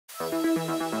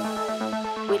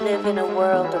We live in a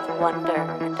world of wonder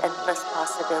and endless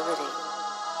possibility.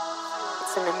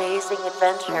 It's an amazing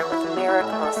adventure with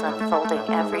miracles unfolding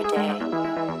every day.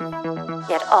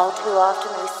 Yet all too often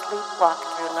we sleepwalk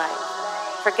through life,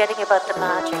 forgetting about the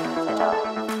magic of it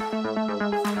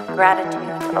all.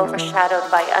 Gratitude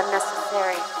overshadowed by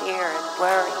unnecessary fear and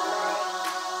worry.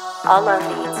 All our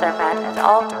needs are met at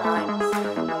all times,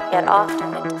 yet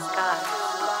often in disguise.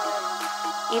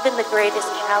 Even the greatest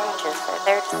challenges are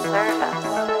there to serve us.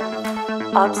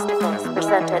 Obstacles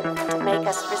presented to make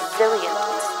us resilient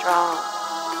and strong.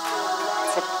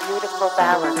 It's a beautiful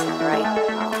balance of right and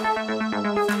wrong.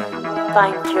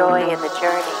 Find joy in the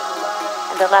journey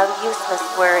and allow useless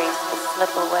worries to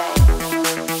slip away.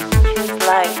 Choose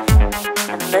life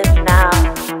and live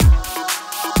now.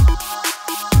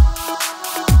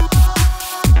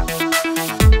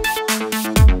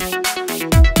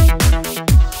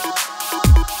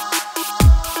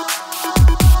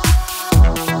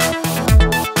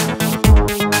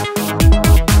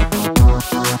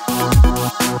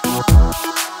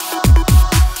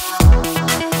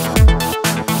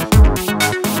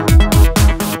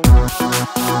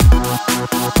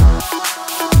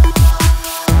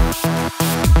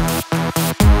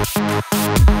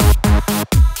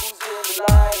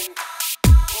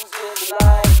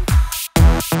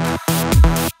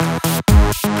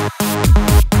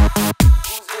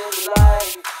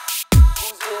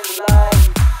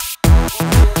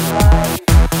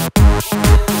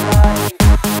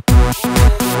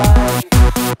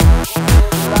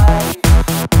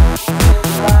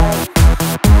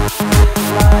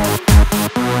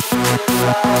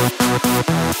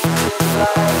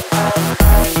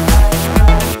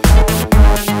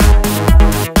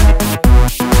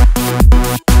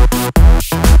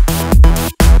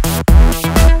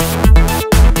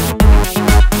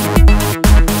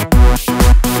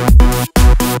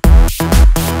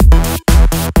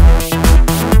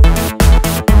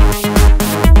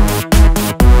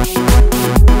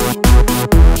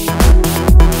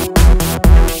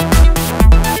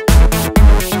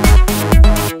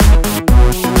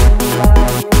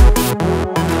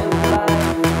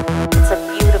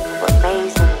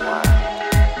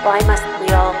 Why must we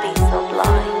all be so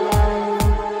blind?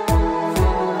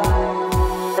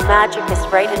 The magic is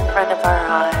right in front of our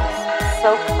eyes,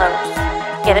 so close,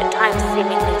 yet at times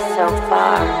seemingly so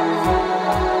far.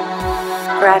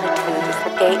 Gratitude is the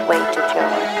gateway to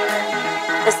joy.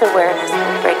 This awareness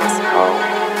will bring us home.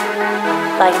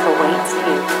 Life awaits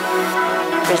you.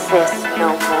 Resist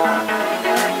no more.